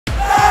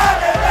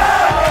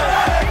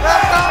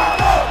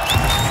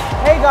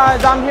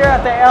guys, I'm here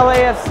at the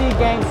LAFC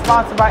game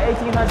sponsored by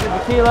 1800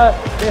 Tequila.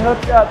 They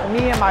hooked up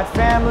me and my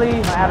family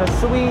at a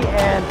suite,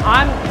 and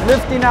I'm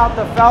lifting out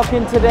the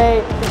Falcon today.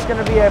 It's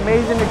going to be an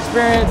amazing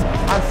experience.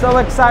 I'm so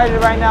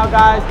excited right now,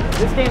 guys.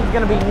 This game is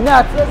going to be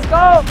nuts. Let's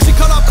go! She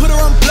called, I put her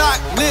on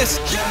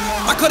blacklist.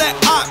 I call that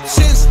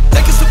options.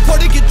 They can support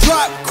it, get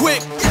dropped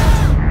quick.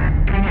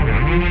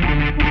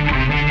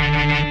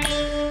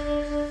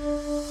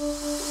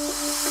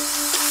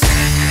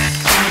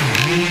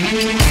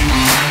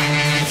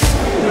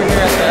 We're here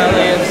at the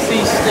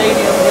LAFC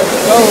Stadium.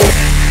 Let's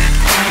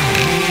go.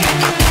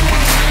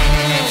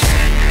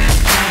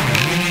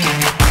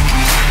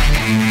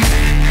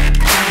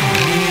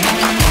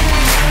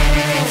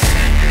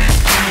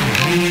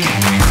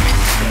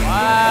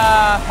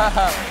 Wow.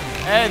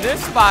 Hey,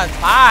 this spot's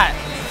hot.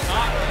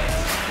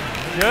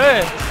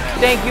 Good.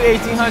 Thank you,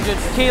 1800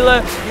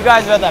 Tequila. You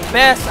guys are the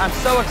best. I'm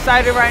so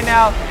excited right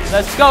now.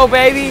 Let's go,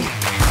 baby.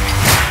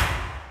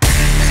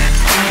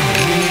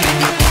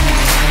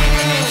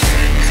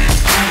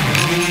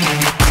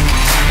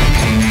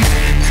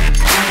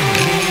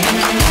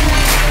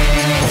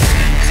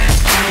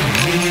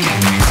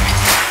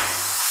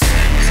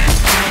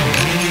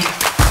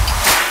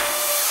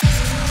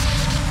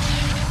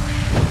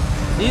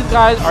 These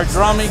guys are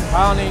drumming,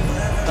 pounding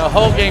the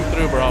whole game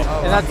through, bro.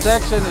 And that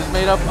section is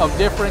made up of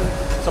different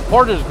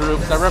supporters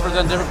groups that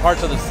represent different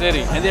parts of the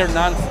city, and they're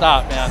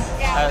non-stop, man.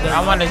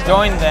 I want to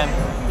join them.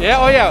 Yeah,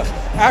 oh yeah.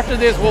 After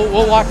this,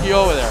 we'll walk you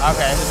over there.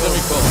 Okay. It's gonna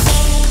be cool.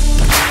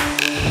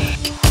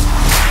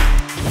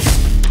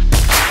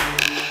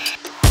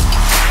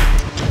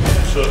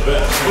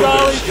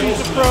 Raleigh, she's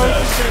a pro.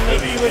 She's gonna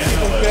make you look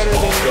even better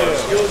than you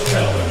do.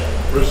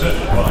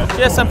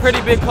 She has some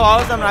pretty big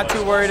claws. I'm not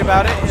too worried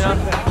about it, you know.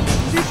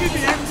 She should be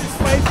extra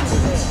spicy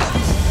today.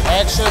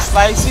 Extra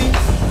spicy.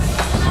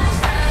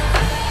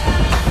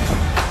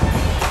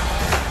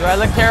 Do I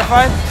look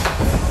terrified?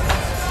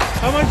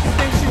 How much do you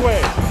think she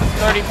weighs?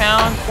 30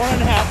 pounds.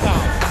 1.5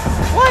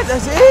 pounds. What?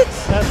 That's it?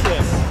 That's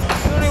it.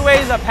 She only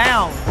weighs a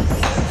pound.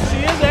 She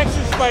is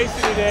extra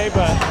spicy today,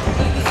 but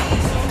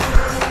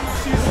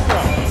she's a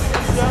pro.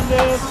 She's done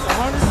this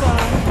 100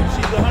 times.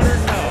 She's 100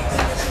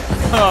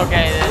 now.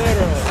 Okay,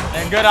 Literally.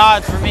 then good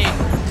odds for me.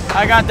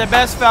 I got the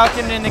best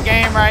Falcon in the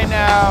game right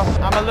now.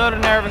 I'm a little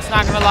nervous,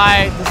 not gonna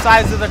lie. The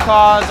size of the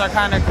claws are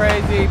kind of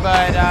crazy,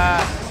 but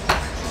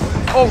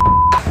oh,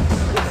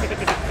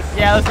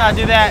 yeah, let's not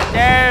do that.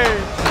 No.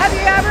 Have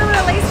you ever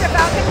released a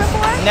Falcon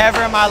before?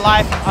 Never in my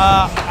life.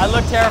 I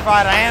look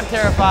terrified. I am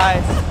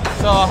terrified.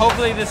 So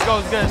hopefully this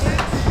goes good.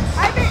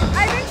 I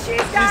think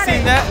she's got You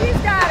seen it. that?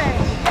 She's got it.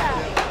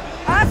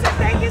 Yeah. Awesome.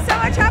 Thank you so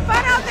much. Have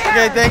fun out there.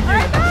 Okay, thank you.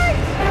 All right, bye.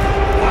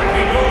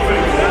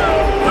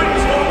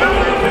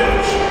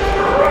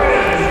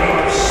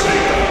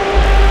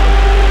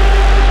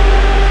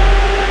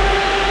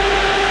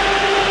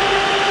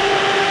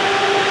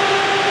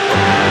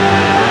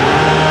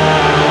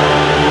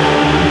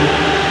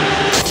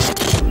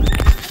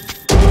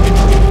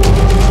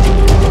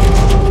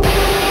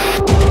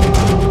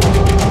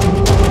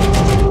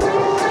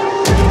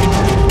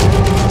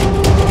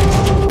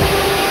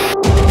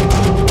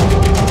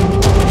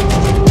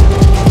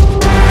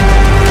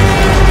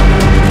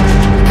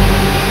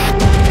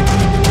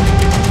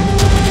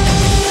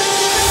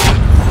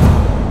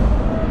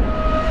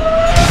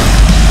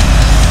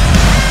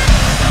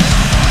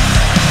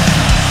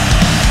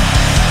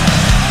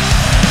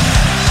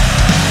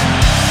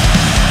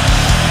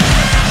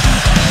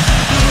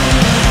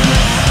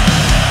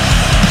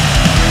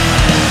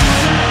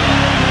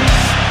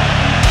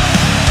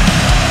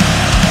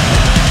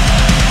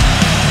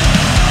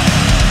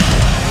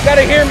 You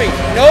gotta hear me.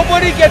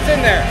 Nobody gets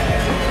in there.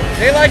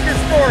 They like your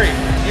story.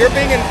 You're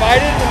being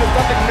invited into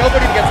something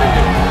nobody gets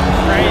into.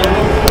 Right?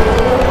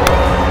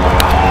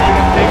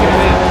 Taking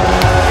it in.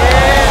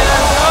 Yeah,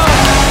 let's go.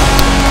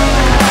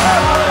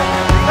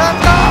 Let's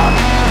go.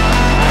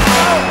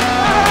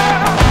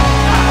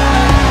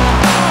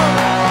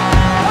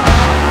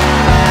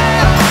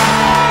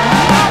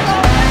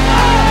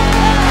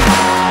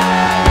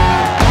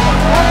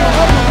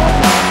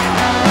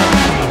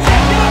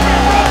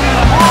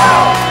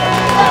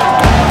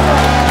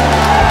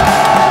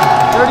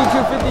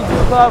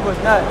 3252 Club was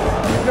nuts.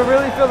 You can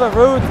really feel the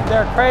roots.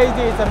 They're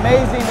crazy. It's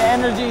amazing. The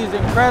energy is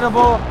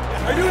incredible.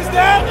 Are you his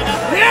dad?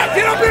 Yeah,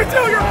 get up here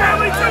too. Your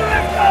family too.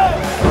 Let's go.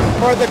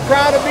 For the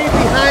crowd to be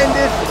behind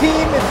this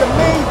team, it's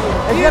amazing.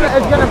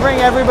 It's gonna bring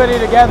everybody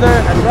together.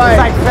 That's right.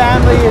 It's like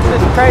family. It's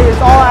just crazy.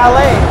 It's all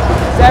LA.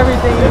 It's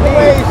everything you The need.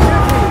 way it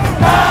should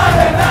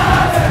be.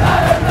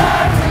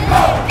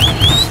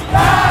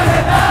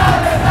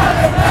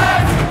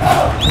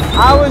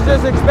 I was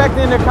just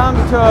expecting to come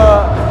to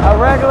a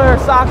regular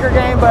soccer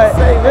game, but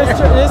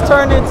this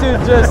turned into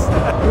just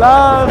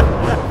love,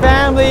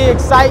 family,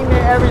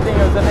 excitement, everything.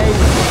 It was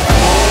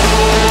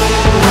amazing.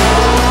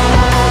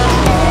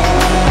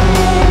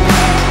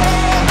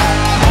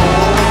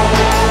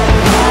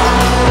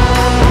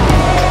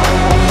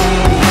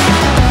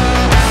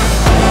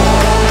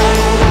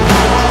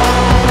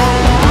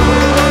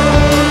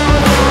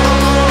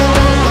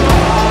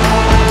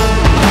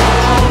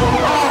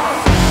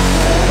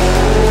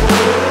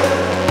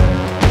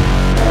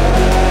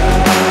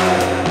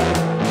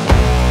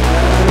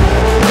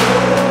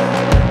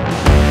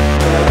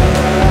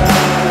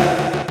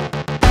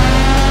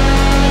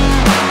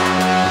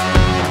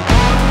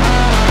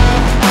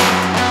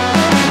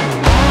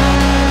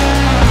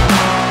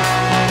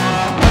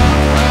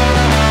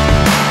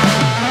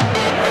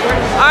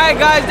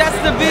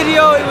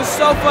 video. It was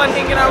so fun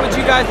hanging out with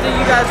you guys. Thank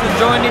you guys for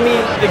joining me.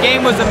 The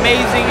game was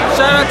amazing.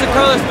 Shout out to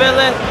Carlos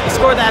Vela. He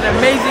scored that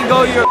amazing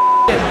goal. You're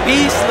a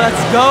beast. Let's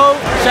go.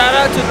 Shout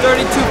out to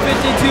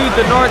 3252,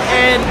 the North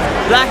End.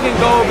 Black and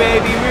gold,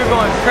 baby. We were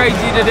going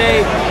crazy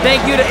today.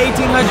 Thank you to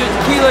 1800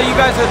 Tequila. You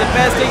guys are the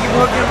best. Thank you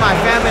for hooking with my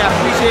family. I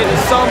appreciate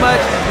it so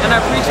much. And I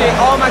appreciate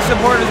all my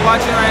supporters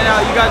watching right now.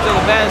 You guys are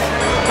the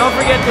best. Don't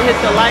forget to hit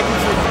the like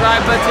and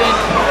subscribe button.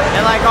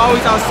 And like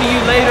always, I'll see you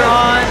later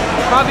on.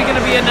 Probably going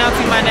to be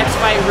announcing my next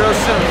fight real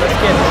soon. Let's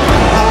get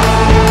it.